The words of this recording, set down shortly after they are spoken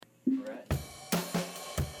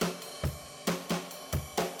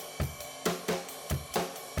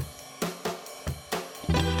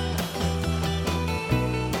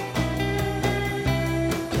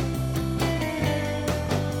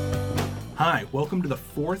Hi, welcome to the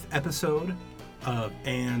fourth episode of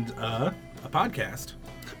a podcast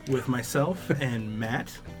with myself and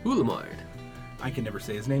Matt Houlamard. I can never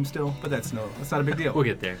say his name still, but that's not a big deal. We'll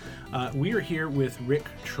get there. We are here with Rick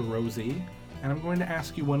Cherozzi, and I'm going to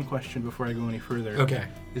ask you one question before I go any further. Okay.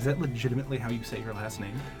 Is that legitimately how you say your last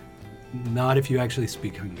name? Not if you actually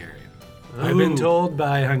speak Hungarian. I've been told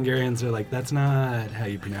by Hungarians, they're like, that's not how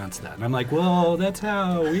you pronounce that. And I'm like, well, that's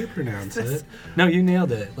how we pronounce it. No, you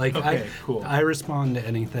nailed it. Like, okay, cool. I respond to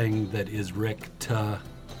anything that is Rick to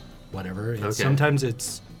whatever. Okay. Sometimes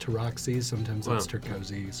it's Taroxy, sometimes it's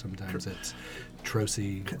Turcozy, sometimes it's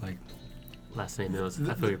Trocy. Like, last name is,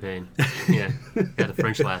 I feel your pain. Yeah. Got a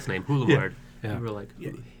French last name, Houlamard. Yeah. We were like,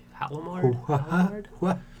 Houlamard?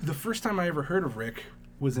 The first time I ever heard of Rick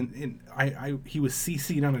was he was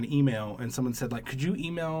CC'd on an email, and someone said, like, could you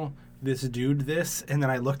email this dude this? And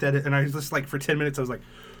then I looked at it, and I was just like, for 10 minutes, I was like,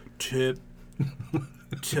 okay,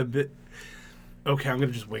 I'm going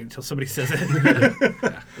to just wait until somebody says it.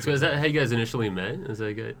 So is that how you guys initially met? Is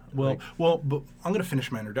that good? But I'm going to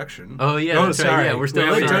finish my introduction. Oh, yeah. Oh, sorry. Right. Yeah, we're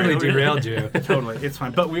still we totally derailed you. Totally. It's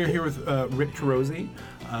fine. But we're here with Rick Cherozzi,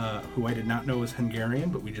 who I did not know was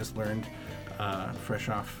Hungarian, but we just learned fresh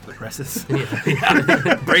off the presses.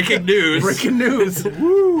 Breaking news. Breaking news.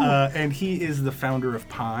 And he is the founder of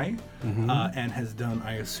Pi, and has done,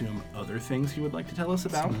 I assume, other things he would like to tell us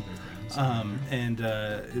about. And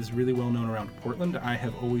is really well known around Portland. I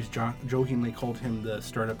have always jokingly called him the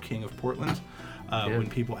startup king of Portland when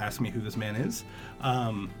people ask me who this man is.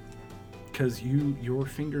 Because your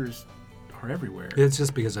fingers are everywhere. It's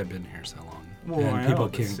just because I've been here so long. Well, and people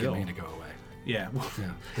can't get me to go away. Yeah. Well,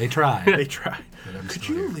 yeah. They try. They try. Could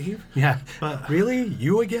you here. leave? Yeah. Really?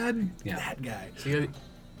 You again? Yeah. That guy. So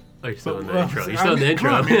you're still in the intro. You're still in the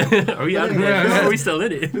intro. Are we still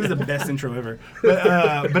in it? This is the best intro ever.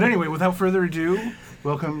 But anyway, without further ado,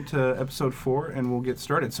 welcome to episode 4, and we'll get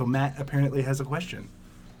started. So Matt apparently has a question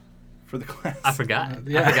for the class. I forgot.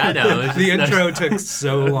 I forgot now. The intro took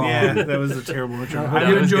so long. Yeah, that was a terrible intro.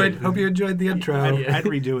 Hope you enjoyed the intro. I'd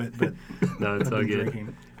redo it, but no, it's all good.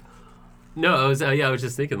 Drinking. No, I was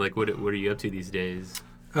just thinking, like, what are you up to these days?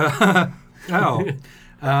 Well,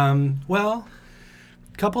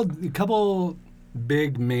 couple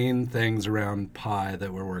big main things around Pi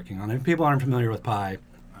that we're working on. If people aren't familiar with Pi,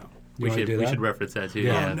 we should reference that too.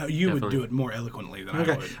 Yeah, no, you definitely would do it more eloquently than I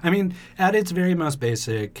would. I mean, at its very most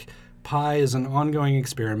basic, Pi is an ongoing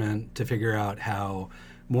experiment to figure out how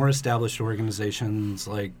more established organizations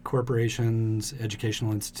like corporations,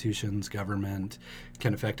 educational institutions, government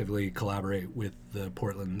can effectively collaborate with the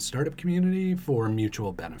Portland startup community for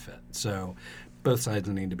mutual benefit. So both sides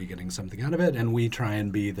need to be getting something out of it, and we try and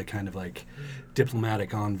be the kind of like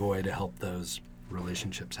diplomatic envoy to help those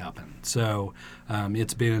relationships happen. So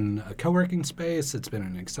it's been a co-working space, it's been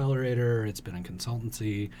an accelerator, it's been a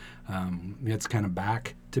consultancy. It's kind of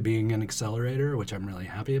back to being an accelerator, which I'm really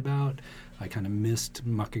happy about. I kind of missed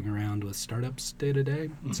mucking around with startups day to day,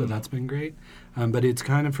 so that's been great. But it's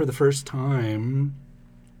kind of for the first time,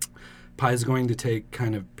 Pi is going to take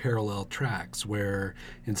kind of parallel tracks where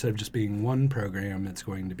instead of just being one program, it's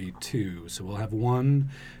going to be two. So we'll have one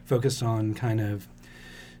focused on kind of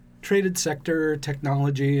traded sector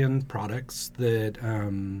technology and products that,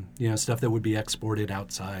 stuff that would be exported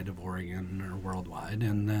outside of Oregon or worldwide.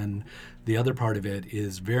 And then the other part of it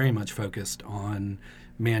is very much focused on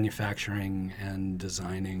manufacturing and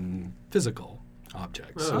designing physical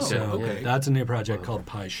objects. That's a new project called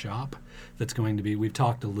Pi Shop that's going to be, we've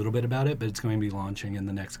talked a little bit about it, but it's going to be launching in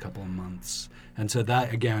the next couple of months. And so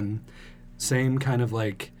that, again, same kind of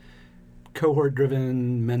like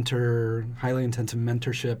cohort-driven highly intensive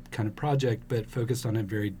mentorship kind of project, but focused on a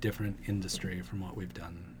very different industry from what we've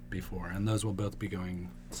done before. And those will both be going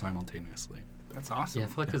simultaneously. That's awesome. Yeah, I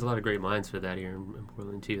feel like there's a lot of great minds for that here in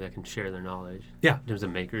Portland, too, that can share their knowledge. Yeah. In terms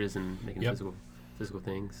of makers and making physical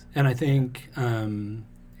things. And I think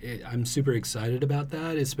I'm super excited about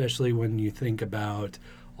that, especially when you think about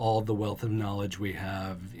all the wealth of knowledge we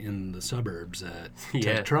have in the suburbs at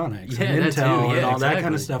Tektronix and Intel and all that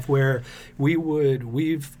kind of stuff, where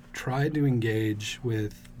we've tried to engage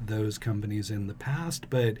with those companies in the past,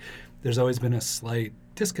 but there's always been a slight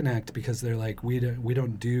disconnect because they're like, we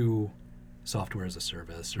don't do software as a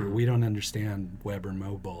service, or we don't understand web or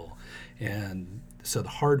mobile. And so the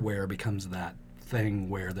hardware becomes that thing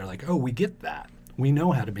where they're like, oh, we get that. We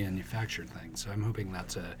know how to manufacture things. So I'm hoping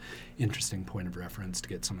that's an interesting point of reference to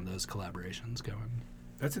get some of those collaborations going.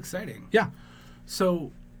 That's exciting. Yeah.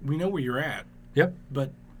 So we know where you're at. Yep.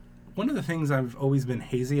 But one of the things I've always been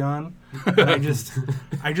hazy on, I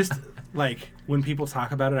just like when people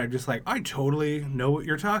talk about it, I'm just like, I totally know what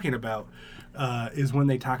you're talking about. is when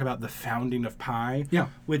they talk about the founding of Pi. Yeah.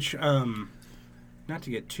 Which, not to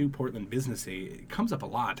get too Portland businessy, it comes up a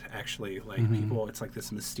lot, actually. Like, people, it's like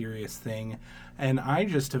this mysterious thing. And I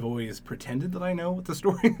just have always pretended that I know what the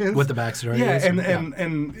story is. What the backstory yeah, is.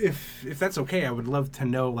 And if that's okay, I would love to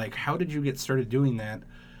know, like, how did you get started doing that?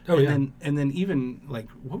 Oh, and then even, like,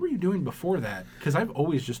 what were you doing before that? Because I've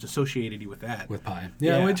always just associated you with that. With Pi.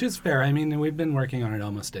 Yeah, Yeah. which is fair. I mean, we've been working on it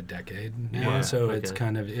almost a decade now, Yeah, so okay.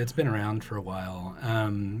 it's been around for a while.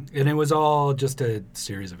 And it was all just a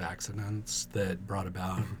series of accidents that brought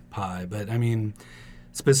about Pi. But, I mean,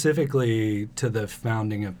 specifically to the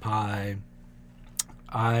founding of Pi,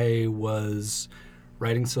 I was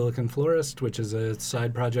writing Silicon Florist, which is a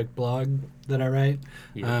side project blog that I write.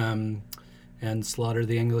 Yeah. And slaughter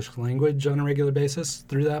the English language on a regular basis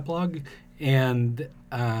through that blog. And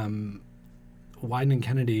Wieden &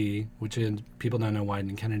 Kennedy, which is, people don't know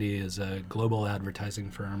Wieden & Kennedy, is a global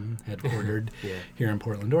advertising firm headquartered Yeah. here in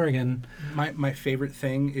Portland, Oregon. My favorite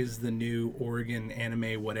thing is the new Oregon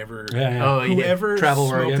anime, whatever. Oh, yeah. Whoever Travel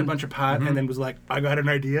smoked Oregon. a bunch of pot and then was like, I got an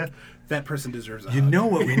idea, that person deserves a You hug. know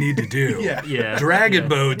what we need to do. Yeah. Yeah. Dragon Yeah.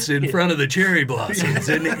 boats in front of the cherry blossoms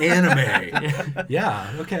in anime.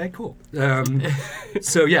 Yeah. Okay. Cool.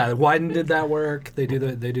 So yeah, Wyden did that work. They do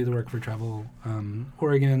the work for Travel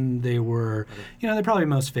Oregon. They were, they're probably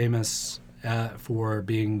most famous for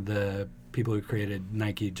being the people who created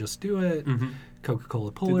Nike Just Do It,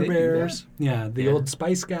 Coca-Cola Polar they do Bears. Yeah, the Yeah. Old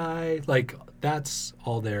Spice guy. Like that's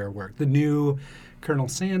all their work. The new Colonel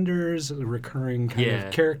Sanders, a recurring kind Yeah.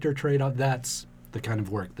 of character trait. That's the kind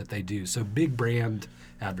of work that they do. So big brand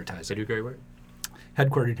They advertising, do great work.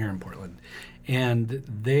 headquartered here in Portland. And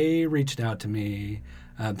they reached out to me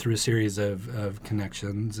through a series of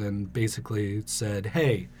connections and basically said,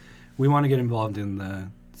 hey, we want to get involved in the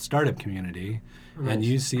startup community. And Nice.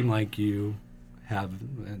 you seem like you have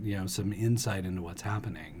some insight into what's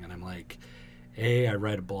happening. And I'm like, A, I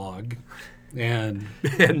write a blog, and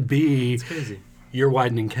B, It's crazy. you're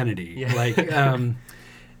Wieden & Kennedy. Yeah. Like,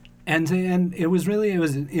 and it was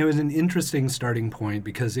an interesting starting point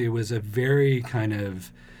because it was a very kind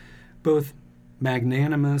of both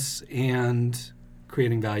magnanimous and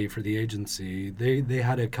creating value for the agency. They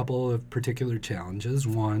had a couple of particular challenges.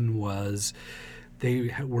 One was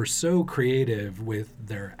they were so creative with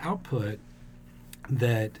their output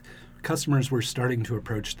that customers were starting to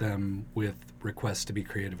approach them with requests to be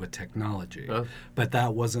creative with technology. Oh. But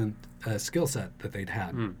that wasn't a skill set that they'd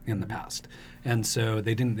had in the past. And so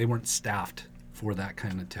they weren't staffed for that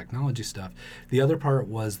kind of technology stuff. The other part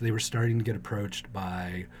was they were starting to get approached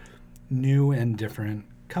by new and different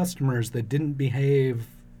customers that didn't behave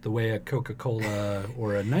the way a Coca-Cola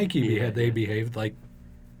or a Nike behaved. They behaved like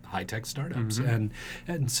high-tech startups. And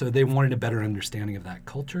so they wanted a better understanding of that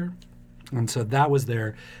culture. And so that was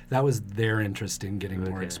their interest in getting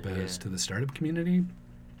more Okay, exposed yeah. to the startup community.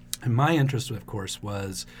 And my interest, of course,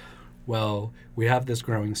 was, well, we have this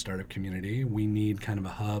growing startup community. We need kind of a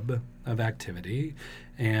hub of activity.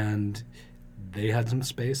 And they had some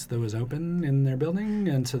space that was open in their building.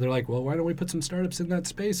 And so they're like, well, why don't we put some startups in that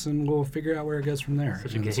space and we'll figure out where it goes from there.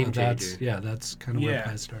 Such a And game so changer. that's kind of where Yeah.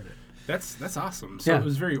 I started. That's awesome. So Yeah. it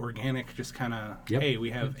was very organic, just kind of, Yep. hey,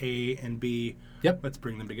 we have A and B. Yep. Let's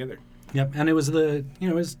bring them together. Yep, and it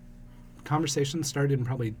was conversation started in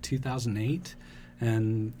probably 2008,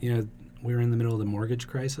 and we were in the middle of the mortgage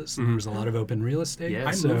crisis, and there was a lot of open real estate. Yeah.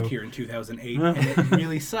 I so, moved here in 2008, and it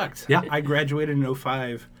really sucked. Yeah. I graduated in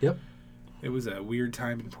 05. Yep. It was a weird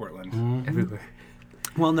time in Portland. Everywhere.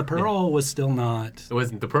 Well, and the Pearl was still not. It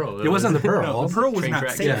wasn't the Pearl. It wasn't the Pearl. No, the Pearl was Train not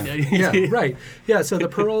track. safe. Yeah, right. Yeah, so the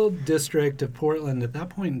Pearl District of Portland at that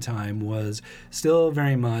point in time was still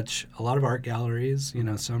very much a lot of art galleries,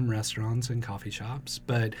 some restaurants and coffee shops,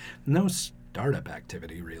 but no startup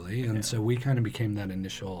activity really. And so we kind of became that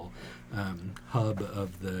initial hub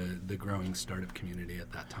of the growing startup community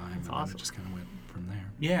at that time. And then awesome. it just kind of went from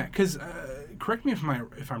there. Yeah, because correct me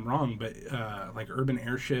if I'm wrong, but like Urban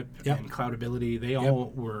Airship Yep. and Cloudability, they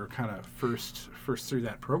all were kind of first through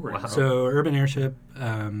that program. Wow. So Urban Airship,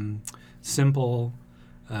 Simple.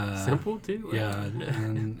 Simple too. Yeah.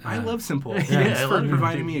 And, I love Simple. Yeah, Thanks I for love it.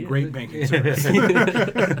 providing me a Yeah. great banking service.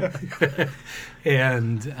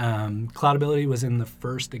 And Cloudability was in the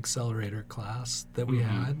first accelerator class that we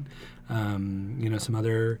had. Some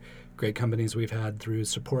other great companies we've had through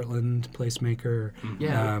Supportland, Placemaker.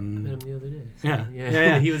 Yeah. I met him the other day. So, yeah. yeah.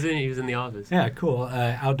 Yeah. he was in the office. Yeah, cool.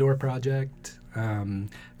 Outdoor Project,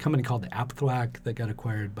 company called Apthwack that got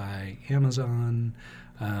acquired by Amazon.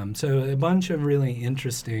 So a bunch of really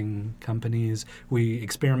interesting companies. We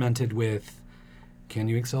experimented with can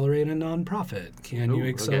you accelerate a nonprofit? Can you Ooh, okay,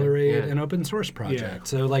 accelerate yeah. an open source project? Yeah.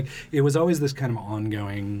 So like it was always this kind of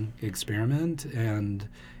ongoing experiment and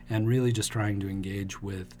really just trying to engage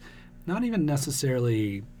with not even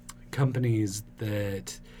necessarily companies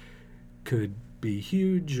that could be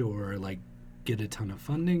huge or like get a ton of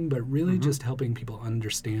funding, but really just helping people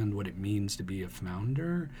understand what it means to be a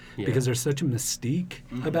founder, Yeah. because there's such a mystique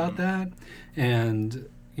about that. And,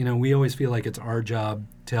 you know, we always feel like it's our job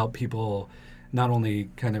to help people not only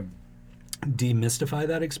kind of demystify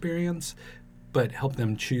that experience, but help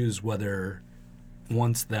them choose whether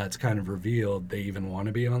once that's kind of revealed, they even want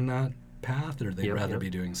to be on that path or they'd Yep, rather yep. be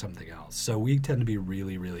doing something else. So we tend to be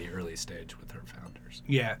really, really early stage with our founders.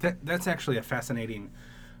 Yeah, that's actually a fascinating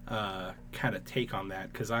kind of take on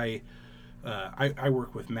that, because I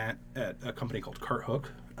work with Matt at a company called CartHook,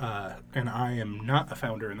 and I am not a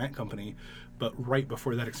founder in that company, but right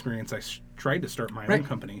before that experience, I tried to start my own Right.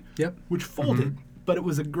 company, Yep. which folded, but it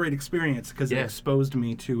was a great experience because it Yeah. exposed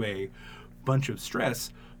me to a bunch of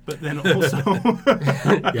stress, but then also...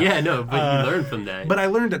 Yeah, no, but you learn from that. But I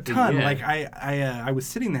learned a ton. Yeah. Like I was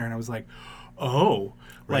sitting there and I was like, oh,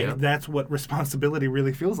 like Yeah. that's what responsibility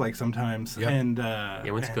really feels like sometimes. Yep. And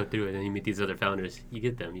yeah, once you go through it and you meet these other founders, you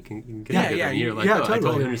get them. You can get Yeah, with them. yeah, And you're like, yeah, oh, I totally.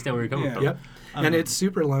 totally understand where you're coming Yeah. from. Yep. And it's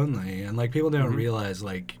super lonely, and like people don't realize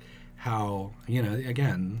like how, you know,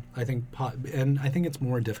 again, I think and I think it's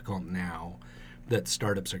more difficult now that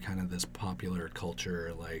startups are kind of this popular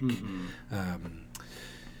culture, like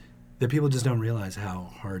that people just don't realize how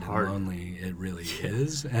hard and lonely it really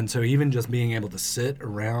is. And so even just being able to sit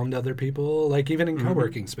around other people, like even in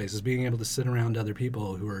co-working spaces, being able to sit around other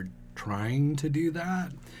people who are trying to do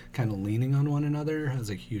that, kind of leaning on one another, has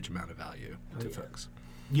a huge amount of value to folks.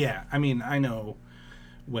 yeah, I mean, I know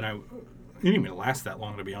when it didn't even last that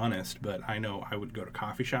long, to be honest, but I know I would go to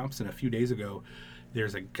coffee shops, and a few days ago,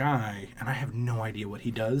 there's a guy, and I have no idea what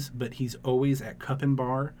he does, but he's always at Cup and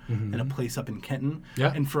Bar in a place up in Kenton.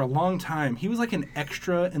 Yeah. And for a long time, he was like an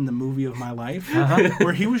extra in the movie of my life,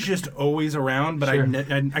 where he was just always around, but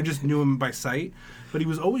Sure. I just knew him by sight. But he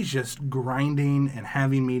was always just grinding and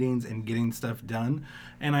having meetings and getting stuff done.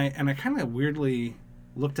 And I kind of weirdly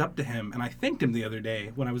looked up to him, and I thanked him the other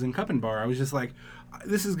day when I was in Cup and Bar. I was just like,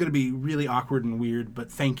 this is going to be really awkward and weird, but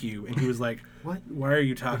thank you. And he was like, what? Why are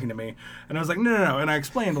you talking to me? And I was like, no. And I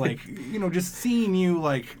explained, like, you know, just seeing you,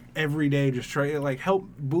 like, every day, just try to, like, help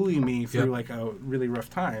buoy me through, Yep. like, a really rough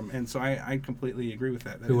time. And so I completely agree with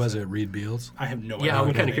that. That Who is was it? Reed Beals? I have no idea. Yeah, I'm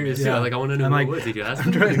what kind his of name curious is. too. Yeah. Like, I want to know I'm who like- it was. Did you ask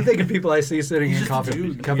I'm him? trying to think of people I see sitting in just a coffee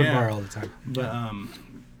dude. cup and Yeah. bar all the time. But,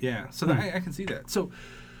 yeah. So I can see that. So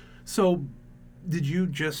did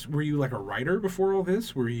you were you like a writer before all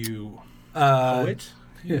this? Were you a poet?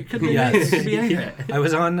 It could be, yes. it could be anything. I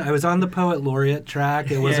was on the poet laureate track.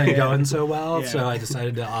 It wasn't yeah. going so well, Yeah. so I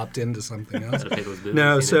decided to opt into something else. Gotta pay those bills,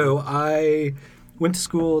 No, you so know? I went to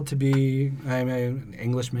school I'm an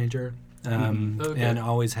English major, Okay. and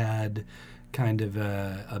always had kind of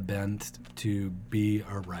a bent to be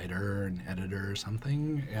a writer, an editor or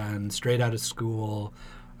something. And straight out of school,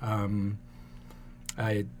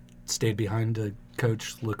 I stayed behind to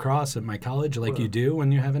coach lacrosse at my college, like you do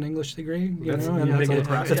when you have an English degree. You That's- know, you're and a that's, big like-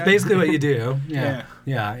 lacrosse that's guy? basically what you do. Yeah.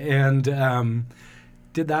 Yeah. And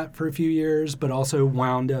did that for a few years, but also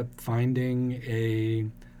wound up finding a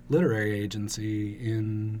literary agency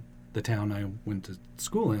in the town I went to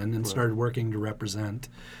school in, and started working to represent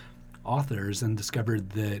authors, and discovered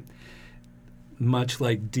that much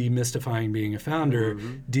like demystifying being a founder,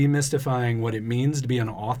 demystifying what it means to be an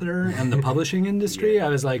author and the publishing industry, I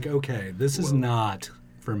was like, okay, this is not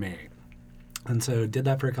for me. And so did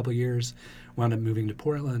that for a couple of years, wound up moving to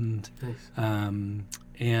Portland, Nice.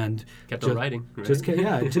 and Kept on writing,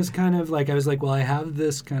 right? just kind of like, I was like, well, I have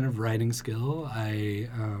this kind of writing skill. I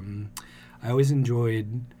always enjoyed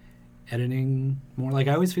editing more. Like,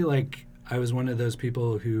 I always feel like I was one of those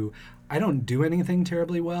people who, I don't do anything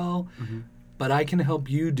terribly well, but I can help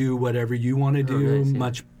you do whatever you want to do nice, yeah.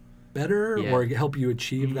 much better, Yeah. or help you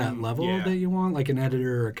achieve that level yeah. that you want, like an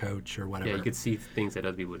editor or a coach or whatever. Yeah, you could see things that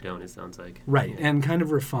other people don't, it sounds like. Right, Yeah. and kind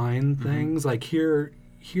of refine things, like hear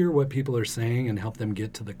what people are saying and help them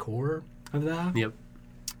get to the core of that. Yep.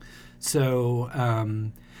 So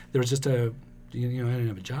there was just I didn't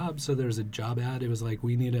have a job, so there was a job ad. It was like,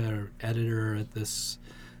 we need an editor at this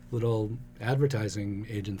little advertising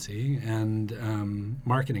agency and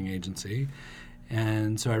marketing agency.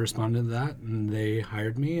 And so I responded to that, and they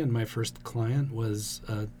hired me, and my first client was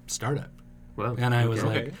a startup. Wow. And I was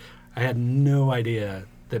Okay. like, I had no idea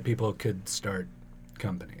that people could start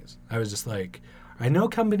companies. I was just like, I know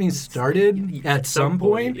companies started at some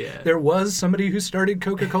point. yeah. There was somebody who started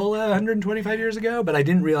Coca-Cola 125 years ago, but I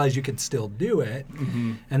didn't realize you could still do it.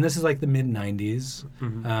 Mm-hmm. And this is like the mid-90s.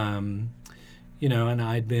 Mm-hmm. And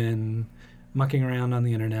I'd been mucking around on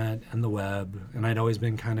the internet and the web, and I'd always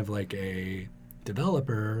been kind of like a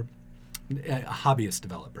developer, a hobbyist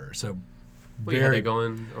developer. So Wait, you had it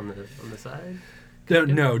going on the side?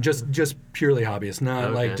 no, just purely hobbyist,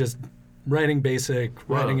 not like just writing basic,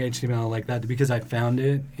 writing HTML like that, because I found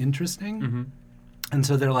it interesting. Mm-hmm. And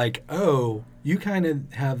so they're like, oh, you kind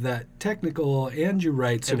of have that technical and you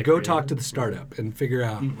write, so go talk to the startup and figure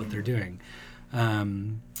out what they're doing.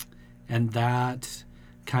 And that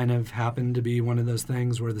kind of happened to be one of those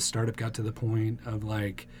things where the startup got to the point of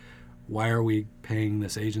like, why are we paying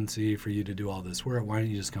this agency for you to do all this work? Why don't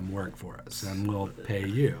you just come work for us and we'll pay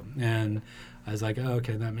you? And I was like, oh,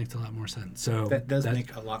 okay, that makes a lot more sense. So That does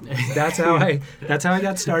make a lot more sense. that's how I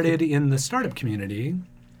got started in the startup community,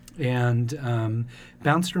 and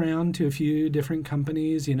bounced around to a few different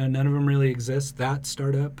companies. None of them really exist. That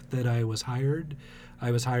startup that I was hired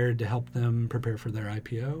to help them prepare for their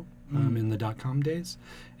IPO in the .com days,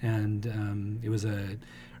 and it was a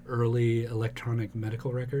early electronic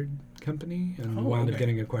medical record company, and wound up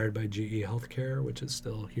getting acquired by GE Healthcare, which is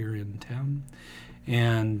still here in town,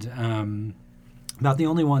 and about the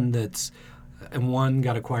only one and one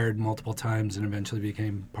got acquired multiple times and eventually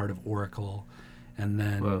became part of Oracle. And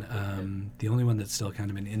then the only one that's still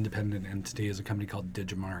kind of an independent entity is a company called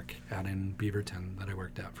Digimarc out in Beaverton that I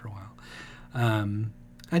worked at for a while.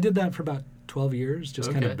 I did that for about 12 years,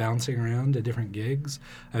 just kind of bouncing around to different gigs.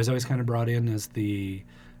 I was always kind of brought in as the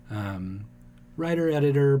writer,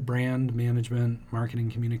 editor, brand management,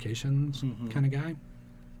 marketing, communications kind of guy.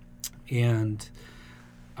 And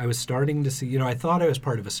I was starting to see, I thought I was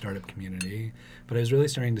part of a startup community, but I was really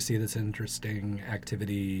starting to see this interesting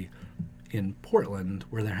activity in Portland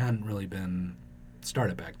where there hadn't really been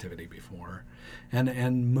startup activity before,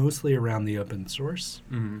 and mostly around the open source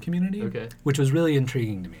community, which was really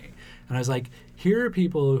intriguing to me. And I was like, here are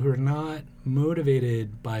people who are not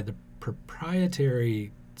motivated by the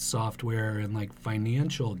proprietary software and like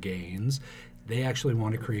financial gains. They actually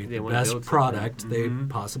want to create the best product they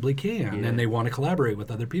possibly can, and they want to collaborate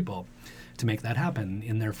with other people to make that happen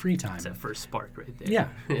in their free time. It's that first spark right there. Yeah,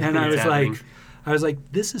 and I was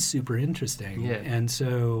like, this is super interesting. Yeah. And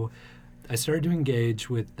so I started to engage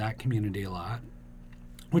with that community a lot,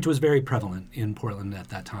 which was very prevalent in Portland at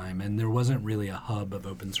that time. And there wasn't really a hub of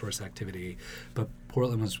open source activity, but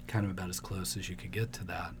Portland was kind of about as close as you could get to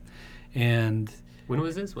that. And when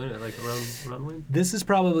was this? When, like around when? This is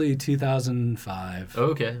probably 2005. Oh,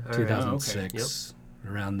 okay. All 2006.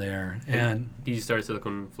 Around there. And did you start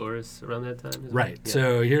Silicon Florist around that time? Right. Yeah.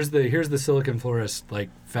 So here's the Silicon Florist like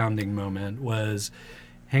founding moment was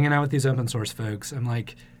hanging out with these open source folks. I'm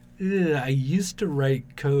like, I used to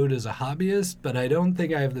write code as a hobbyist, but I don't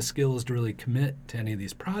think I have the skills to really commit to any of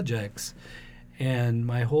these projects. And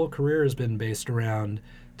my whole career has been based around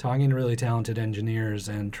talking to really talented engineers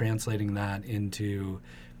and translating that into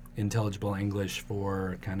intelligible English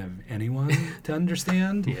for kind of anyone to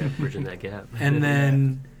understand. Yeah, bridging that gap. And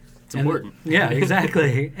then it's important. Yeah,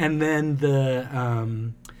 exactly. And then the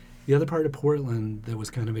other part of Portland that was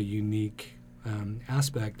kind of a unique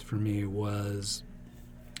aspect for me was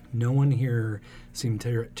no one here seemed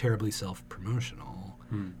terribly self-promotional.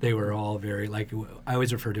 They were all very, like, I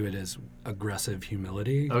always refer to it as aggressive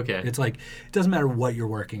humility. Okay. It's like, it doesn't matter what you're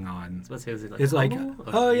working on. It's like,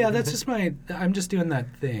 oh yeah, that's just I'm just doing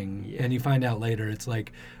that thing. Yeah. And you find out later, it's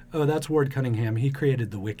like, oh, that's Ward Cunningham. He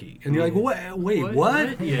created the wiki. And you're like, wait,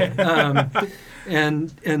 what? Yeah.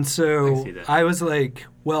 And so I was like,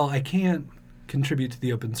 well, I can't contribute to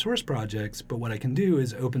the open source projects, but what I can do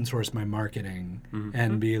is open source my marketing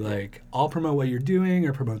and be like, I'll promote what you're doing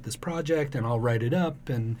or promote this project and I'll write it up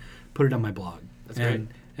and put it on my blog. That's great.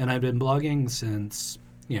 And I've been blogging since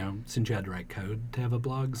you had to write code to have a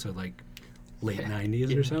blog, so like late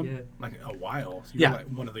 90s or so. Yeah. Like a while. So you were like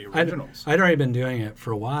one of the originals. I'd already been doing it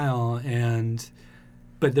for a while,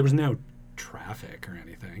 but there was no traffic or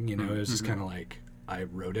anything. It was just kind of like, I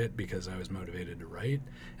wrote it because I was motivated to write,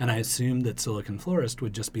 and I assumed that Silicon Florist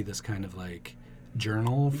would just be this kind of like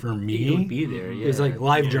journal for me. It would be there, yeah. It's like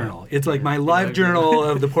live journal. It's like my live journal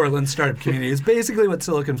of the Portland startup community. It's basically what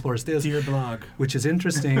Silicon Florist is. Dear blog. Which is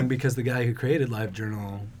interesting because the guy who created Live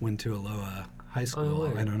Journal went to Aloha High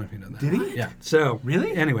School. I don't know if you know that. Did he? Yeah. So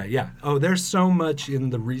really? Anyway, yeah. Oh, there's so much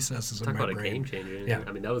in the recesses of my brain. Talk about a game changer. Yeah.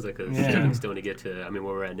 I mean, that was like a stepping stone to get to, where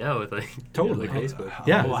we're at now with like totally like Facebook.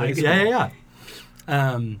 Yeah.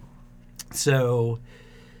 Yeah. So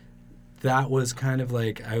that was kind of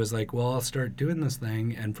like, I was like, well, I'll start doing this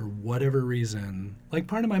thing. And for whatever reason, like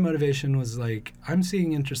part of my motivation was like, I'm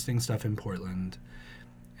seeing interesting stuff in Portland.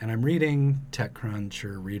 And I'm reading TechCrunch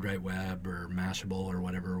or ReadWriteWeb or Mashable or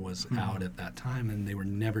whatever was out at that time, and they were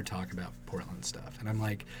never talking about Portland stuff. And I'm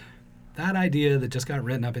like, that idea that just got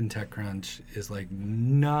written up in TechCrunch is like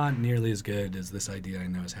not nearly as good as this idea I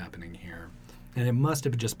know is happening here. And it must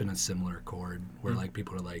have just been a similar chord where like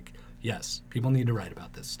people are like, yes, people need to write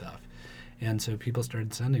about this stuff. And so people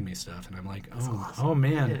started sending me stuff, and I'm like, oh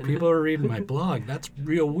man, people are reading my blog. That's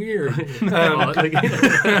real weird.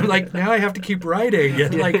 I'm like, now I have to keep writing.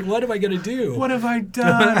 And like, what am I going to do? What have I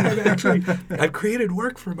done? I've created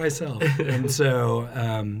work for myself. And so,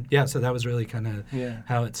 so that was really kind of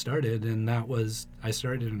how it started. And I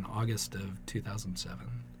started in August of 2007.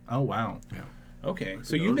 Oh, wow. Yeah. Okay,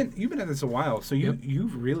 so you've been at this a while. So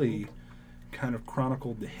you've really kind of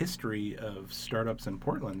chronicled the history of startups in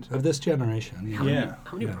Portland. Of this generation, yeah.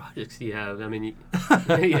 How many projects do you have? I mean,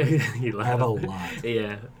 you I have a lot.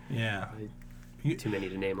 Yeah. Yeah. Too many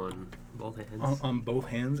to name on both hands. On both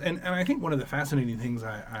hands. And I think one of the fascinating things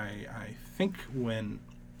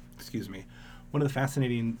one of the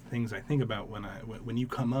fascinating things I think about when you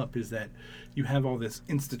come up is that you have all this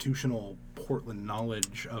institutional Portland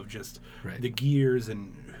knowledge of just the gears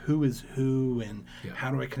and who is who and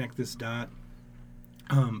how do I connect this dot.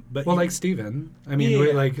 But like Steven. I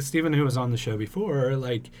mean, like Steven, who was on the show before,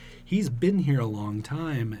 like he's been here a long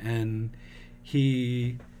time and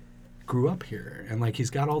he grew up here, and like he's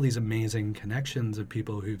got all these amazing connections of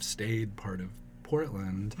people who've stayed part of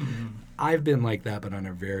Portland. Mm-hmm. I've been like that, but on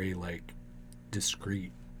a very like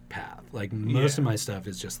discrete path. Like most of my stuff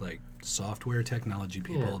is just like software technology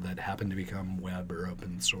people that happen to become web or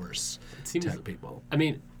open source tech people. I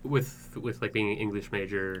mean, with like being an English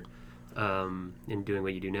major and doing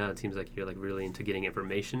what you do now, it seems like you're like really into getting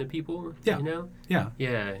information to people. Yeah. You know? Yeah.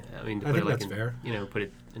 Yeah. I mean, I think that's fair. You know, put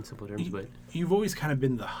it in simple terms, but you've always kind of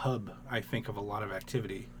been the hub, I think, of a lot of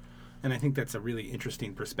activity. And I think that's a really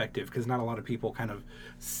interesting perspective because not a lot of people kind of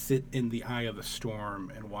sit in the eye of the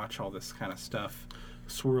storm and watch all this kind of stuff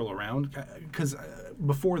swirl around. Because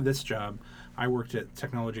before this job, I worked at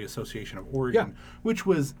Technology Association of Oregon, which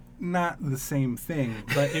was not the same thing,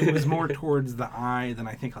 but it was more towards the eye than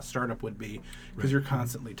I think a startup would be because you're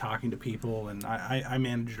constantly talking to people. And I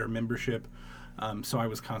managed our membership. So I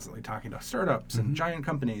was constantly talking to startups and giant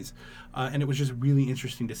companies, and it was just really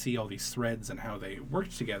interesting to see all these threads and how they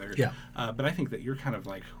worked together. Yeah. But I think that you're kind of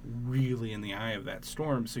like really in the eye of that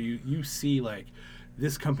storm. So you see like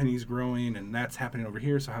this company's growing and that's happening over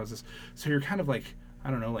here. So how's this? So you're kind of like,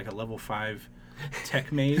 I don't know, like a level 5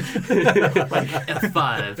 tech mage. like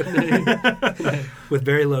F5. With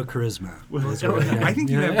very low charisma. I think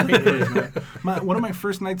you have great charisma. One of my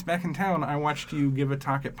first nights back in town, I watched you give a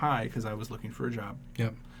talk at Pi because I was looking for a job.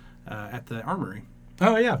 Yep. At the Armory.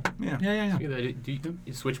 Oh, yeah. Yeah.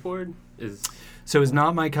 Switchboard is... So it's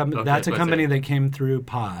not my company. That's a company that came through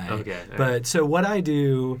Pi. Okay. But so what I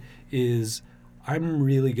do is I'm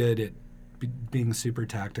really good at being super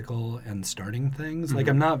tactical and starting things. Mm-hmm. Like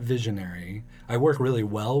I'm not visionary. I work really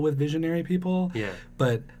well with visionary people. Yeah.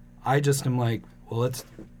 But I just am like, well, let's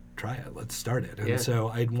try it. Let's start it. And so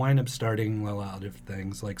I'd wind up starting a lot of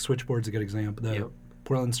things. Like Switchboard's a good example. The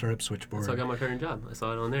Portland Startup Switchboard. So I got my current job. I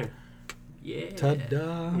saw it on there. Yeah.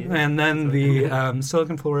 Ta-da. Yeah. And then the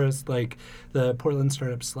Silicon Florist, like the Portland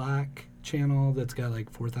Startup Slack channel that's got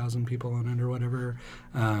like 4,000 people on it or whatever.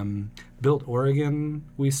 Built Oregon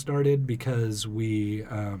we started because we,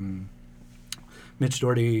 Mitch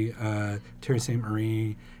Doherty, Terry St.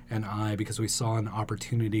 Marie, and I, because we saw an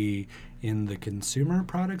opportunity in the consumer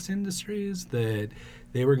products industries that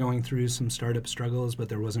they were going through some startup struggles, but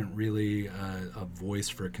there wasn't really a voice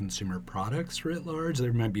for consumer products writ large.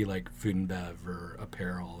 There might be like food and bev or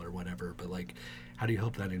apparel or whatever, but like how do you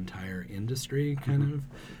help that entire industry kind of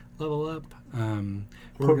level up?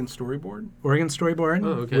 Oregon Storyboard? Oregon Storyboard,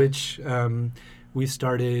 oh, okay. Which we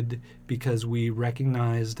started because we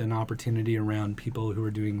recognized an opportunity around people who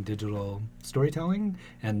were doing digital storytelling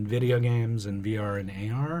and video games and VR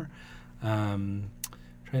and AR.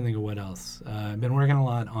 Trying to think of what else. I've been working a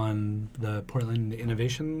lot on the Portland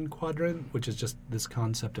Innovation Quadrant, which is just this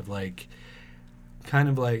concept of like, it's kind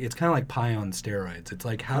of like Pi on steroids. It's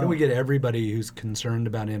like, how do we get everybody who's concerned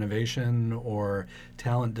about innovation or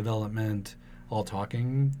talent development all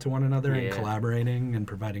talking to one another and collaborating and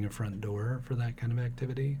providing a front door for that kind of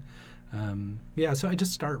activity? So I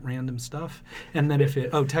just start random stuff. And then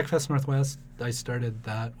TechFest Northwest, I started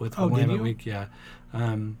that with Willamette Week. Yeah.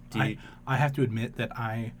 I have to admit that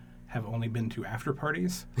I have only been to after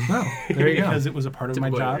parties. Oh, there you go. Because it was a part of my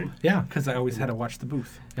Typical job. nerd. Yeah. Because I always had to watch the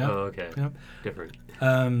booth. Yep. Oh, okay. Yep. Different.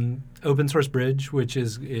 Open Source Bridge, which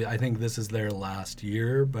is, I think this is their last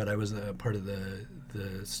year, but I was a part of the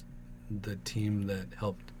team that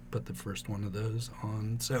helped put the first one of those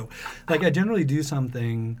on. So, like, I generally do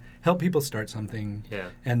something, help people start something, Yeah.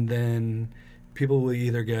 and then people will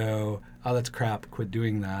either go, oh, that's crap, quit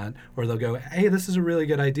doing that, or they'll go, hey, this is a really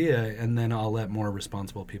good idea, and then I'll let more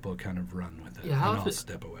responsible people kind of run with it, Yeah, how and I'll often-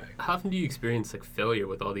 step away. How often do you experience like failure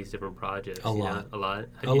with all these different projects? A you know? lot. A lot.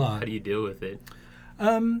 A lot. How do you deal with it?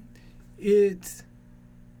 I'm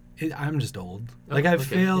just old. Oh, Like, I've okay.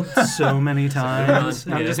 failed so many times.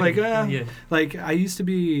 Yeah. I'm just like, Yeah. Like, I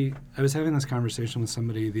was having this conversation with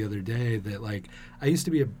somebody the other day that, like, I used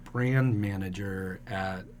to be a brand manager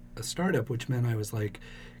at a startup, which meant I was, like,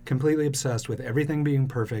 completely obsessed with everything being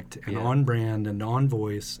perfect and Yeah. on brand and on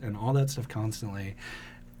voice and all that stuff constantly.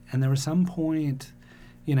 And there was some point,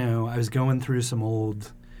 I was going through some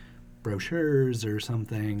old brochures or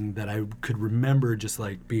something that I could remember just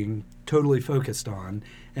like being totally focused on,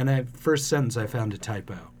 and first sentence I found a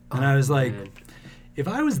typo, and I was like, Man. if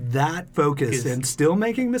I was that focused Because- and still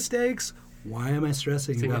making mistakes, why am I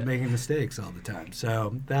stressing See, about yeah. making mistakes all the time?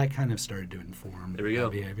 So that kind of started to inform There we my go.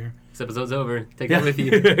 behavior. This episode's over. Take that with you.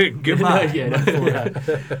 Goodbye. Yeah, no. Yeah.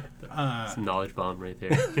 It's a knowledge bomb right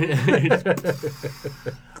there.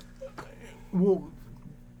 Well,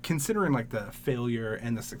 considering like the failure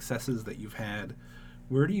and the successes that you've had,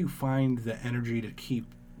 where do you find the energy to keep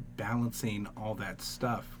balancing all that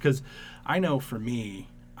stuff? Because I know for me,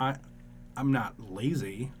 I'm not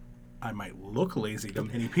lazy. I might look lazy to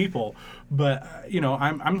many people, but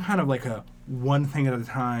I'm kind of like a one thing at a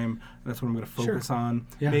time. That's what I'm going to focus on.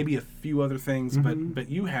 Yeah. Maybe a few other things, but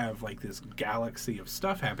you have like this galaxy of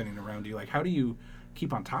stuff happening around you. Like, how do you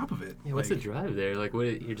keep on top of it? Yeah, what's the Like, drive there? Like,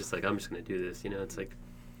 you're just like, I'm just gonna do this. It's like,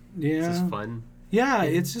 Yeah. it's just fun. Yeah,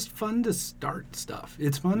 it's just fun to start stuff.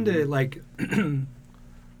 It's fun to like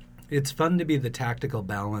it's fun to be the tactical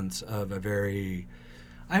balance of I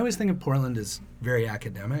always think of Portland as very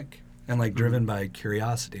academic and like driven by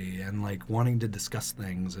curiosity and like wanting to discuss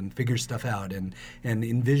things and figure stuff out and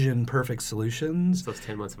envision perfect solutions. It's those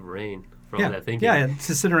 10 months of rain for Yeah, all that thinking. yeah, and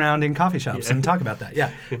to sit around in coffee shops Yeah. and talk about that.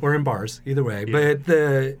 Yeah, or in bars, either way.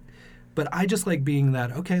 Yeah. But I just like being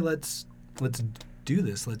that. Okay, let's do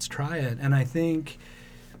this. Let's try it. And I think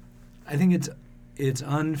it's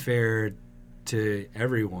unfair to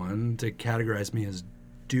everyone to categorize me as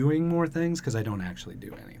doing more things because I don't actually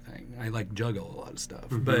do anything. I like juggle a lot of stuff,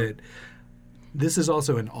 but this is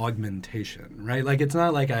also an augmentation, right? Like it's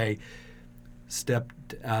not like I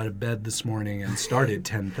stepped out of bed this morning and started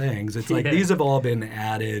 10 things. It's like Yeah. these have all been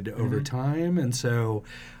added over time, and so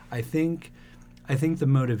I think the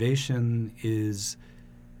motivation is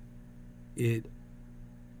it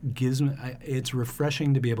gives me it's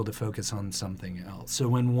refreshing to be able to focus on something else. So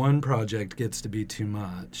when one project gets to be too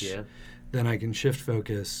much, Yeah. then I can shift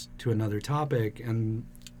focus to another topic and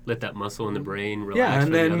Let that muscle in the brain relax. yeah, and for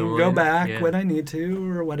the then other go one. back Yeah. when I need to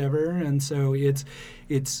or whatever. And so it's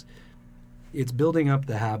building up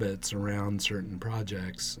the habits around certain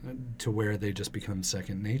projects to where they just become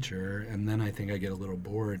second nature. And then I think I get a little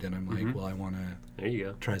bored and I'm like, well, I want to There you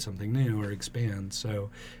go. try something new or expand. So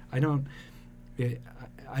I don't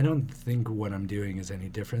think what I'm doing is any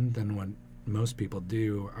different than what most people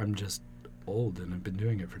do. I'm just old and I've been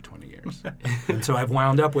doing it for 20 years. And so I've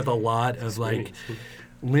wound up with a lot of like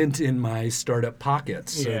lint in my startup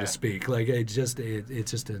pockets, so Yeah. to speak. Like it's just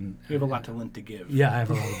an you have a lot to lint to give. Yeah, I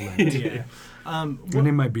have a lot of lint. Yeah. And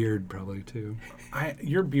in my beard probably too.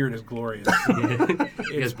 Your beard is glorious. You guys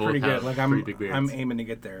It's both pretty have good. Like pretty big beards. I'm aiming to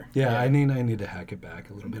get there. Yeah, I need to hack it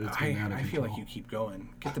back a little bit. It's been out of I feel like control. you keep going.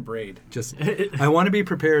 Get the braid. Just I want to be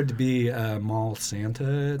prepared to be a mall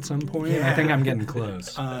Santa at some point. I think I'm getting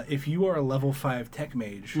close. If you are a level 5 tech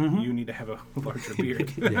mage, you need to have a larger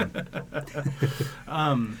beard. Yeah.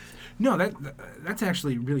 No, that's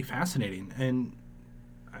actually really fascinating, and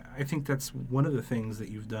I think that's one of the things that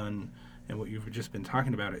you've done, and what you've just been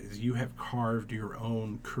talking about is you have carved your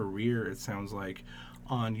own career. It sounds like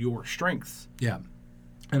on your strengths, Yeah.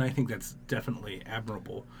 and I think that's definitely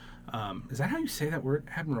admirable. Is that how you say that word?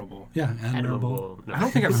 Admirable. Yeah, admirable. No. I don't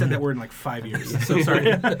think I've said that word in like 5 years. So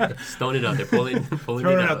sorry. Throwing it out there, pulling Throw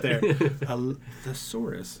it out. out there.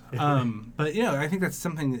 Thesaurus. But I think that's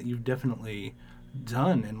something that you've definitely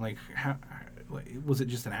done. And like, how was it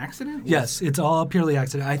just an accident? Yes, it's all purely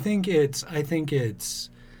accident. I think it's,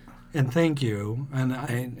 and thank you, and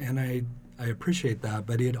I appreciate that.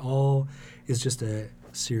 But it all is just a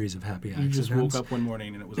series of happy You accidents. just woke up one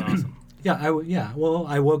morning and it was awesome. Well,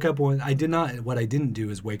 I woke up one. I did not. What I didn't do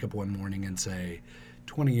is wake up one morning and say,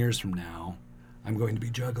 20 years from now, I'm going to be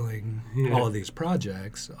juggling all of these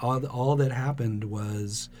projects. All that happened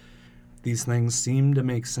was these things seemed to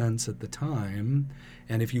make sense at the time,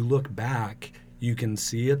 and if you look back, you can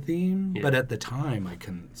see a theme. But at the time, I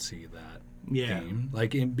couldn't see that theme.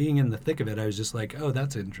 Like being in the thick of it, I was just like, oh,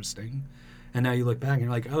 that's interesting. And now you look back and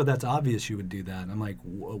you're like, oh, that's obvious you would do that. And I'm like,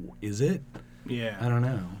 whoa, is it? Yeah. I don't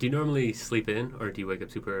know. Do you normally sleep in, or do you wake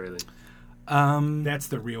up super early? That's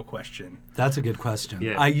the real question. That's a good question.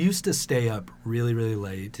 Yeah. I used to stay up really, really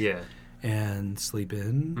late Yeah. and sleep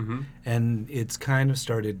in, Mm-hmm. and it's kind of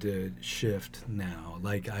started to shift now.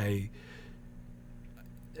 Like I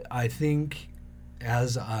think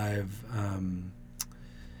as I've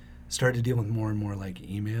started dealing with more and more like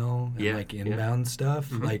email and like inbound stuff,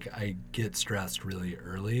 like I get stressed really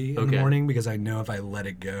early in the morning because I know if I let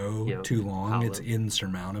it go too long, it's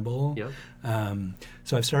insurmountable.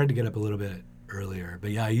 So I've started to get up a little bit earlier.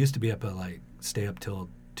 But yeah, I used to be up at stay up till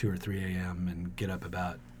 2 or 3 a.m. and get up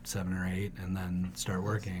about 7 or 8 and then start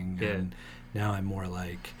working. And now I'm more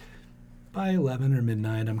like by 11 or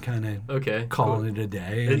midnight, I'm kind of calling it a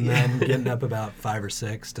day, and then getting up about 5 or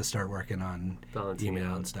 6 to start working on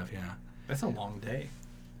email and stuff. Yeah, that's a long day.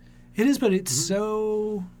 It is, but it's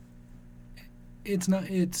so. It's not.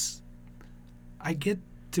 It's. I get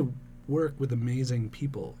to work with amazing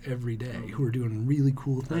people every day who are doing really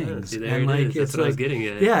cool things. See, there and it is. That's what I was getting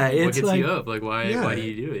at. Yeah, what gets you up? Like, why do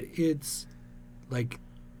you do it? It's like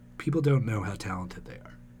people don't know how talented they are.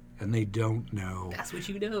 And they don't know. That's what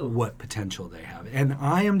you know. What potential they have, and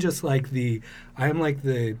I am just like the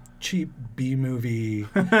cheap B movie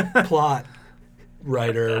plot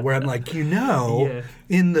writer, where I'm like, in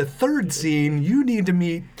the third scene, you need to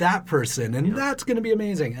meet that person, and that's going to be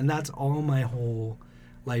amazing. And that's all my whole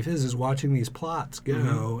life is watching these plots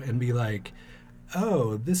go and be like,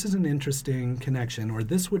 oh, this is an interesting connection, or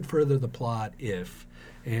this would further the plot if,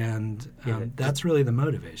 and that's really the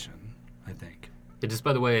motivation, I think. Just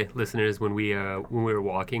by the way, listeners, when we were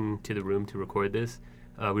walking to the room to record this,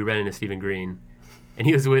 we ran into Stephen Green, and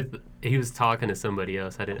he was talking to somebody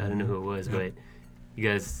else. I didn't know who it was, but you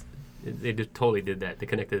guys, they just totally did that. They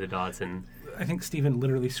connected the dots, and I think Stephen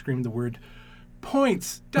literally screamed the word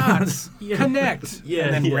 "points, dots, connect,"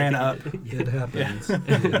 and then ran up. It happens.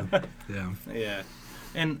 Yeah,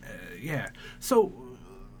 and So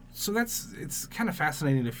it's kind of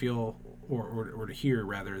fascinating to feel, or to hear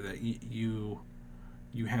rather, that you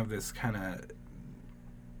have this kind of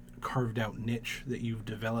carved out niche that you've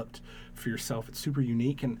developed for yourself. It's super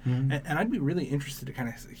unique, and I'd be really interested to kind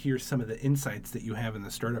of hear some of the insights that you have in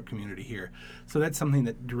the startup community here. So that's something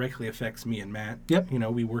that directly affects me and Matt. Yep.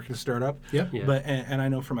 We work in a startup. Yep. Yeah. But and I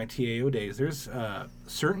know from my TAO days, there's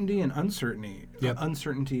certainty and uncertainty. Yep.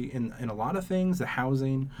 Uncertainty in a lot of things. The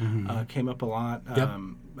housing came up a lot. Yep.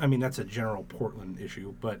 I mean, that's a general Portland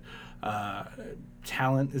issue, but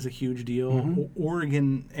talent is a huge deal.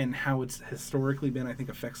 Oregon and how it's historically been, I think,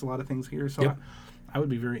 affects a lot of things here. So I would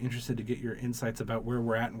be very interested to get your insights about where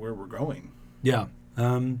we're at and where we're going. Yeah.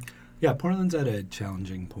 Portland's at a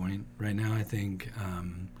challenging point right now. I think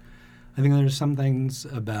there's some things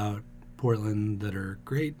about Portland that are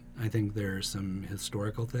great. I think there are some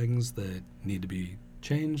historical things that need to be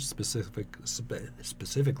changed,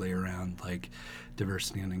 specifically around like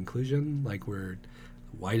diversity and inclusion. Like, we're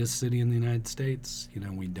the whitest city in the United States.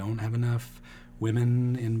 We don't have enough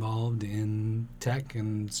women involved in tech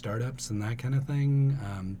and startups and that kind of thing.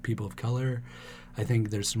 People of color. I think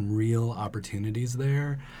there's some real opportunities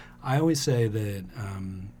there. I always say that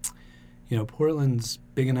Portland's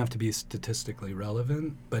big enough to be statistically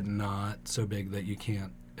relevant, but not so big that you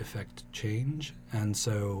can't affect change. And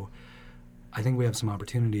so I think we have some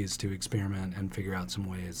opportunities to experiment and figure out some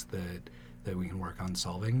ways that we can work on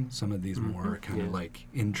solving some of these more kind of like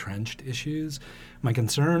entrenched issues. My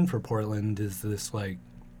concern for Portland is this, like,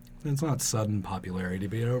 it's not sudden popularity,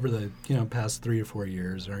 but over the past 3 or 4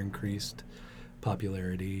 years, our increased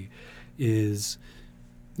popularity is,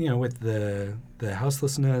 with the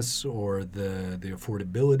houselessness or the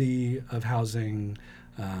affordability of housing,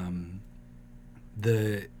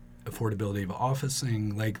 the affordability of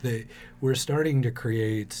officing, we're starting to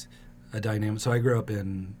create a dynamic. So I grew up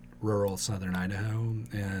in rural southern Idaho,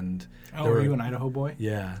 and are you an Idaho boy?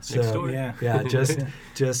 Yeah, next door.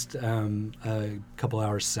 just a couple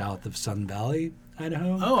hours south of Sun Valley,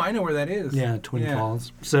 Idaho. Oh, I know where that is. Yeah, Twin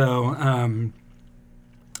Falls. So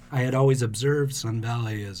I had always observed Sun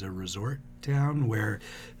Valley as a resort town where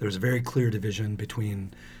there was a very clear division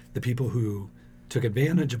between the people who took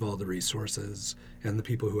advantage of all the resources and the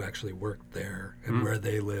people who actually worked there and where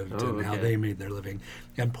they lived and how they made their living.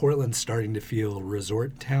 And Portland's starting to feel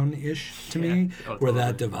resort town-ish to me, where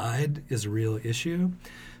that divide is a real issue.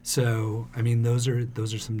 So, I mean, those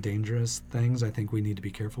are some dangerous things I think we need to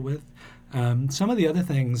be careful with. Some of the other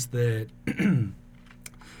things that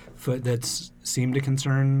seem to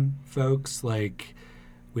concern folks, like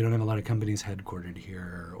we don't have a lot of companies headquartered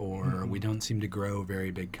here, or we don't seem to grow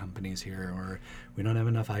very big companies here, or we don't have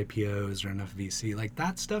enough IPOs or enough VC. Like,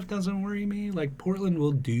 that stuff doesn't worry me. Like, Portland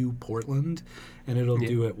will do Portland, and it'll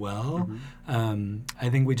do it well. I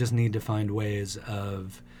think we just need to find ways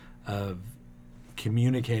of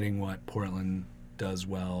communicating what Portland does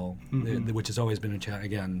well, which has always been a challenge,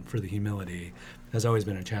 again, for the humility, has always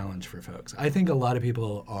been a challenge for folks. I think a lot of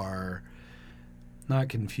people are not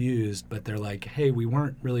confused, but they're like, hey, we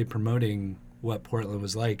weren't really promoting what Portland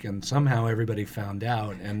was like, and somehow everybody found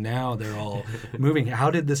out, and now they're all moving. How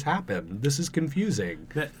did this happen? This is confusing.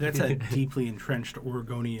 That's a deeply entrenched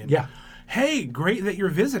Oregonian. Yeah. Hey, great that you're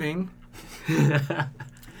visiting.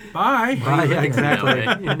 Bye. Yeah, exactly.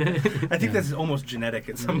 I think that's almost genetic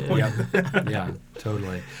at some point. Yeah,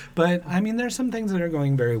 totally. But, I mean, there's some things that are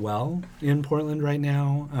going very well in Portland right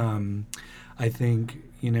now. I think,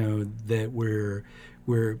 that we're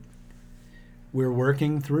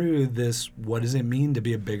working through this. What does it mean to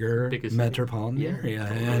be a biggest metropolitan area,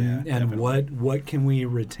 and what can we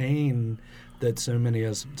retain that so many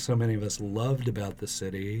of us loved about the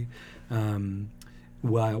city,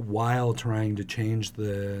 while trying to change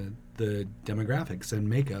the demographics and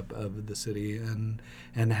makeup of the city,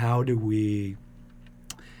 and how do we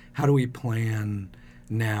plan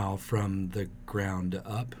now from the ground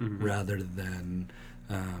up rather than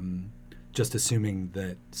just assuming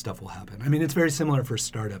that stuff will happen. I mean, it's very similar for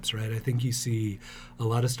startups, right? I think you see a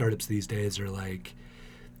lot of startups these days are like,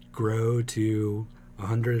 grow to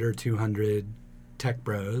 100 or 200 tech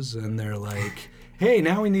bros, and they're like, hey,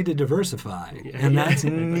 now we need to diversify. And that's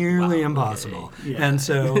nearly impossible. And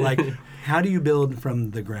so, like, how do you build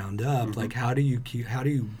from the ground up? Like, how do you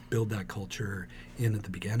build that culture in at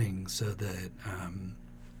the beginning so that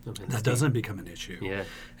that doesn't become an issue?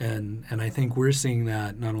 And I think we're seeing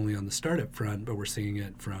that not only on the startup front, but we're seeing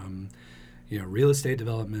it from real estate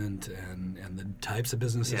development and the types of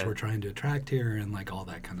businesses we're trying to attract here, and like all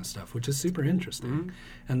that kind of stuff, which is super interesting.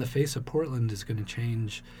 And the face of Portland is going to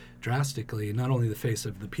change drastically, not only the face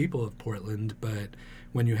of the people of Portland, but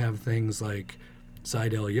when you have things like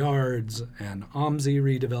Seidel Yards and OMSI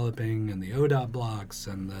redeveloping and the ODOT blocks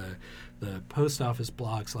and the post office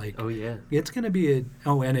blocks, like it's going to be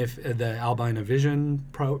and if the Albina Vision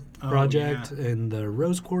project in the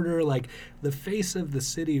Rose Quarter, like the face of the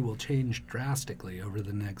city will change drastically over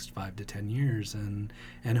the next 5 to 10 years, and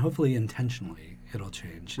hopefully intentionally it'll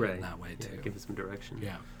change in that way too. Give it some direction.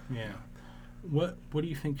 What do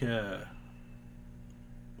you think?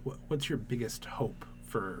 What's your biggest hope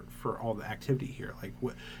for all the activity here? Like,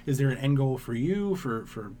 what is there an end goal for you for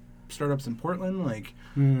startups in Portland? Like,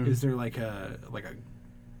 is there like a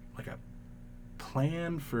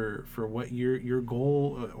plan for what your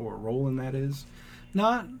goal or role in that is?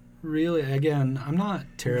 Not really. Again, I'm not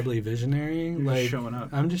terribly visionary. You're just showing up.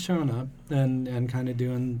 I'm just showing up and kind of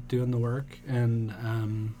doing the work. And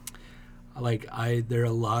there are a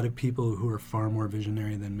lot of people who are far more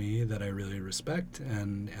visionary than me that I really respect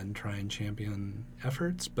and try and champion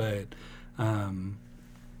efforts. But I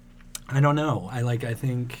don't know.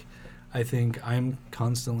 I think I'm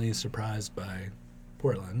constantly surprised by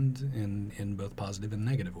Portland in both positive and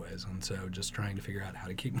negative ways, and so just trying to figure out how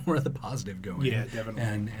to keep more of the positive going. Yeah,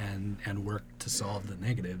 definitely. And work to solve the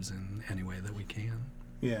negatives in any way that we can.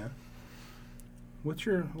 Yeah. What's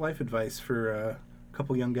your life advice for a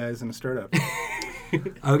couple young guys in a startup?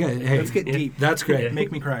 Okay, hey, let's get deep. That's great.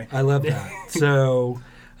 Make me cry. I love that. So.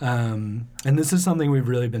 And this is something we've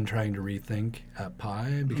really been trying to rethink at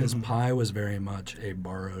Pi, because Pi was very much a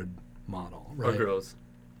borrowed model, right? Or girls.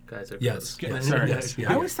 Guys are yes, girls. Yes. Sorry. Yes.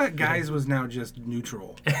 I always thought guys was now just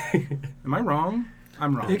neutral. Am I wrong?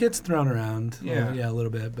 I'm wrong. It gets thrown around, a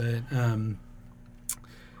little bit,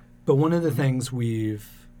 but one of the things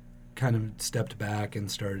we've kind of stepped back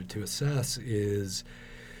and started to assess is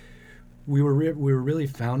we were really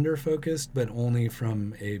founder focused, but only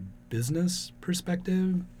from a business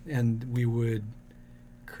perspective, and we would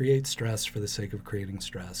create stress for the sake of creating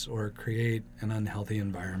stress, or create an unhealthy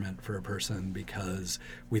environment for a person because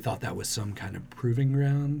we thought that was some kind of proving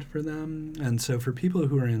ground for them. And so for people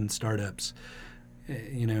who are in startups,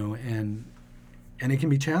 and it can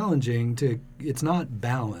be challenging it's not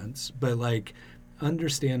balance, but like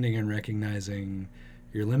understanding and recognizing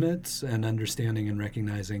your limits, and understanding and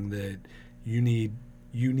recognizing that you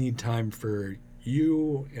need time for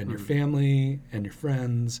you and your family and your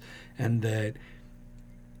friends, and that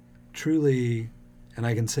truly, and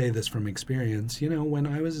I can say this from experience, when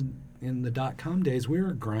I was in the .com days, we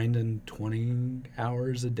were grinding 20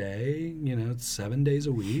 hours a day, 7 days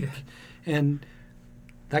a week, and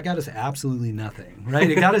that got us absolutely nothing, right?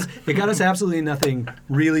 It got us absolutely nothing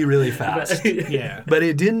really, really fast. Yeah. But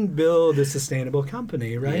it didn't build a sustainable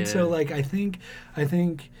company, right? Yeah. So I think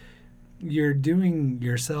you're doing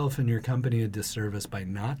yourself and your company a disservice by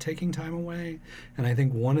not taking time away. And I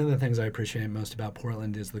think one of the things I appreciate most about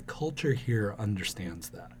Portland is the culture here understands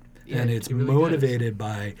that. Yeah, and it's it really motivated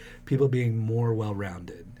by people being more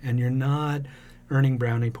well-rounded. And you're not earning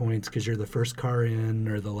brownie points because you're the first car in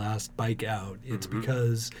or the last bike out. It's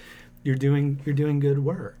because you're doing good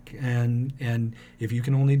work. And if you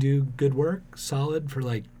can only do good work solid for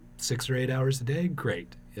 6 or 8 hours a day,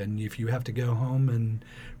 great. And if you have to go home and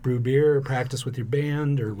brew beer or practice with your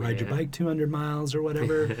band or ride your bike 200 miles or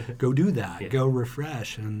whatever, go do that. Go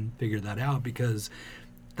refresh and figure that out, because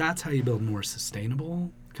that's how you build more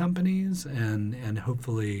sustainable companies and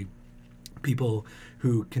hopefully people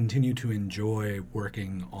who continue to enjoy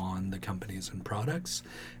working on the companies and products.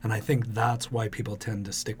 And I think that's why people tend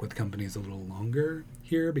to stick with companies a little longer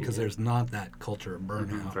here, because there's not that culture of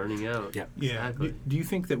burnout. Burning out. Yeah. Exactly. Do you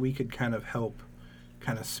think that we could kind of help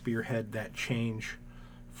spearhead that change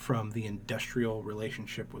from the industrial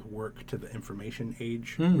relationship with work to the information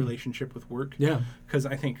age relationship with work? Yeah. Because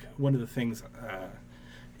I think one of the things,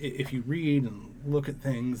 if you read and look at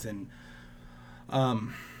things, and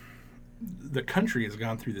the country has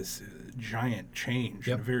gone through this giant change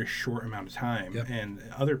in a very short amount of time. And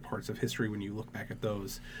other parts of history, when you look back at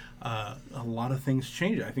those, a lot of things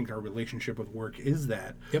change. I think our relationship with work is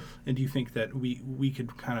that. And do you think that we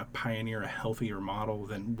could kind of pioneer a healthier model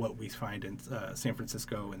than what we find in San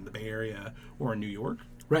Francisco and the Bay Area or in New York?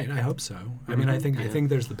 Right, I hope so. I mean, I think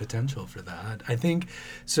there's the potential for that. I think,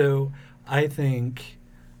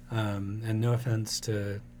 and no offense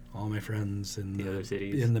to all my friends in the other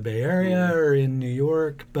cities, in the Bay Area or in New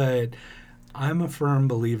York, but I'm a firm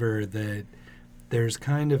believer that there's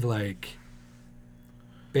kind of Bay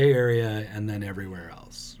Area and then everywhere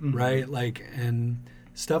else, right? And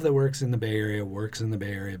stuff that works in the Bay Area works in the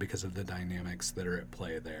Bay Area because of the dynamics that are at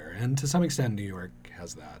play there. And to some extent, New York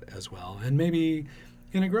has that as well. And maybe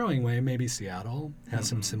in a growing way, maybe Seattle has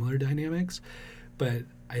some similar dynamics. But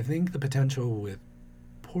I think the potential with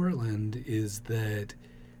Portland is that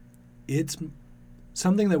it's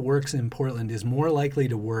something that works in Portland is more likely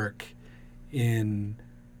to work in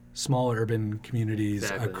small urban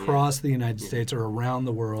communities across the United States or around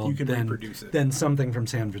the world than something from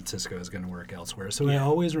San Francisco is going to work elsewhere. So I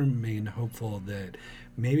always remain hopeful that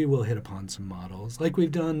maybe we'll hit upon some models like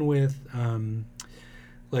we've done with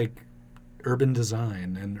urban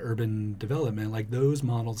design and urban development. Those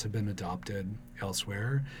models have been adopted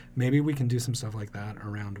elsewhere. Maybe we can do some stuff like that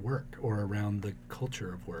around work or around the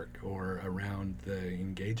culture of work or around the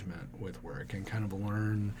engagement with work, and kind of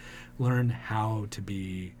learn how to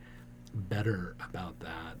be better about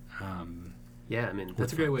that.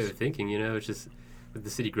 That's a great way of thinking. It's just with the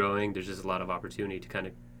city growing, there's just a lot of opportunity to kind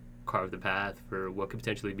of carve the path for what could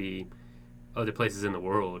potentially be other places in the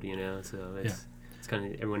world. So it's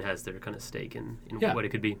kind of, everyone has their kind of stake in what it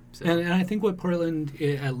could be. So. And I think what Portland,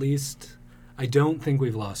 at least, I don't think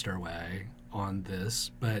we've lost our way on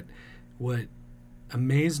this, but what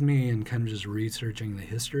amazed me in kind of just researching the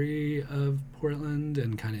history of Portland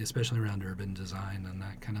and kind of especially around urban design and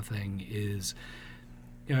that kind of thing is,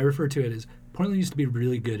 I refer to it as Portland used to be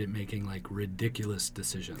really good at making ridiculous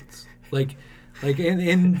decisions. In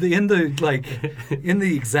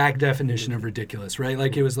the exact definition of ridiculous, right?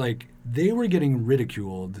 It was they were getting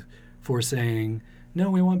ridiculed for saying, no,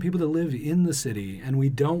 we want people to live in the city, and we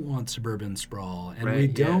don't want suburban sprawl, and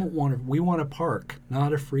we want a park,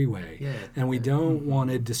 not a freeway, and we don't want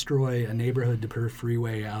to destroy a neighborhood to put a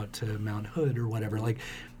freeway out to Mount Hood or whatever.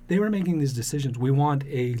 They were making these decisions. We want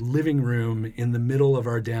a living room in the middle of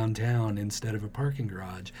our downtown instead of a parking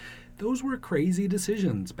garage. Those were crazy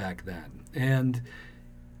decisions back then, and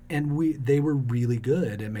they were really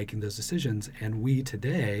good at making those decisions. And we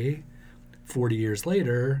today, 40 years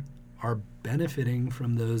later, are benefiting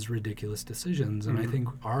from those ridiculous decisions. And I think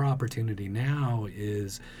our opportunity now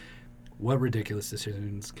is, what ridiculous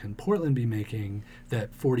decisions can Portland be making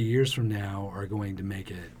that 40 years from now are going to make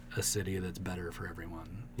it a city that's better for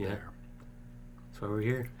everyone there? That's why we're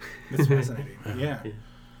here. That's fascinating.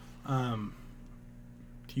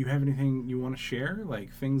 Do you have anything you want to share,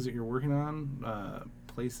 things that you're working on,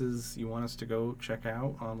 places you want us to go check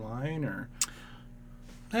out online, or?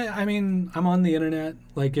 I mean, I'm on the internet.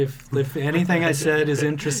 Like, if anything I said is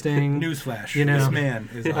interesting, Newsflash. You know, this man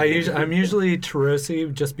is. I'm usually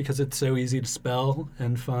Tarosi just because it's so easy to spell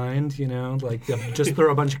and find. You know, like just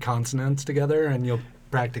throw a bunch of consonants together and you'll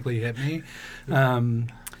practically hit me.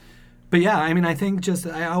 But yeah, I mean, I think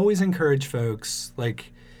I always encourage folks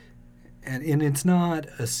like. And it's not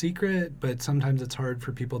a secret, but sometimes it's hard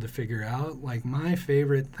for people to figure out. Like, my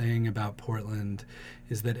favorite thing about Portland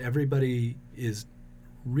is that everybody is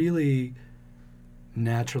really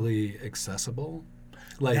naturally accessible.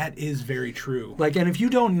 Like, that is very true. Like, and if you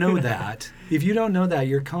don't know that,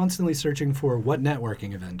 you're constantly searching for what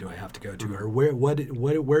networking event do I have to go to, or where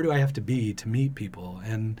do I have to be to meet people.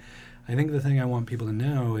 And I think the thing I want people to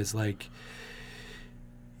know is, like,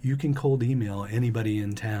 you can cold email anybody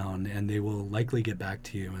in town and they will likely get back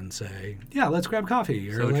to you and say, yeah, let's grab coffee,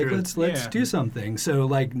 or So like true. let's do something. So,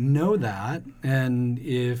 like, know that, and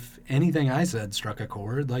if anything I said struck a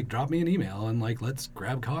chord, like, drop me an email and, like, let's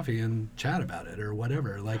grab coffee and chat about it or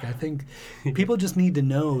whatever. Like, I think people just need to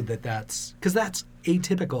know that's because that's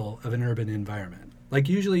atypical of an urban environment. Like,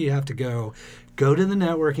 usually you have to go to the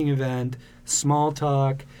networking event, small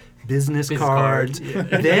talk, business cards,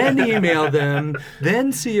 then email them,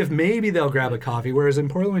 then see if maybe they'll grab a coffee. Whereas in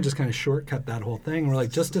Portland, we just kind of shortcut that whole thing. We're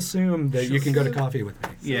like, just assume that you can go to coffee with me.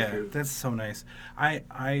 Yeah, that's so nice.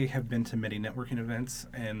 I have been to many networking events,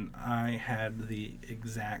 and I had the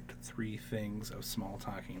exact 3 things of small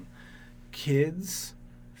talking: kids,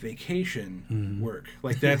 vacation, work.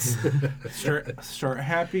 Like, that's start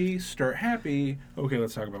happy. Okay,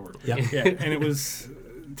 let's talk about work. Yeah. Yeah, and it was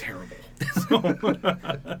terrible. So,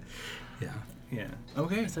 Yeah.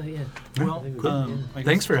 Okay. So yeah. Well, I Thanks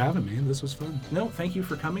guess- for having me. This was fun. No, thank you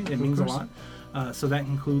for coming. It means a course. lot. So that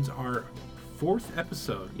concludes our 4th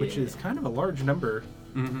episode, which Yeah. is kind of a large number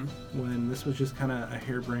Mm-hmm. when this was just kind of a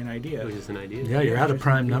harebrained idea. It was just an idea. Yeah, you're out of just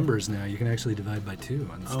prime idea. numbers now. You can actually divide by 2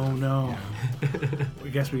 on stuff. Oh no! I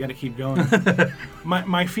guess we got to keep going.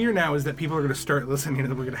 my fear now is that people are going to start listening, and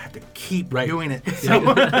we're going to have to keep Right. doing it. So,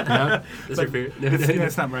 Yeah. That's your fear.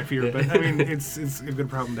 that's not my fear, but I mean, it's a good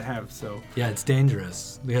problem to have. So Yeah, it's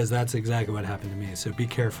dangerous because that's exactly what happened to me. So be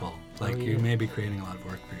careful. Like, you may be creating a lot of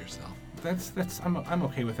work for yourself. I'm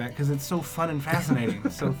okay with that because it's so fun and fascinating.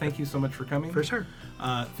 So thank you so much for coming. For sure.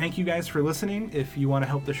 Thank you guys for listening. If you want to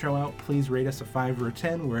help the show out, please rate us a 5 or a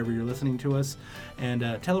 10 wherever you're listening to us, and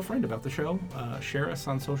tell a friend about the show. Share us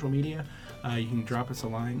on social media. You can drop us a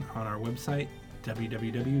line on our website,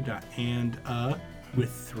 www.and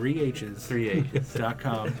with 3 H's 3 H's.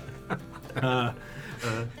 .com.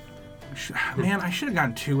 Man, I should have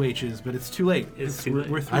gotten 2 H's, but it's too late. It's too late.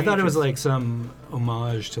 We're 3 I thought it was H's. like some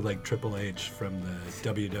homage to like Triple H from the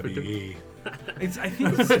WWE. I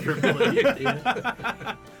think it's Triple H,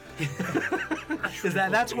 yeah.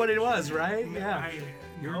 That's what it was, right? Yeah. I-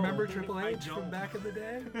 You no, remember Triple I H don't. from back in the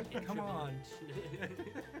day? Come on.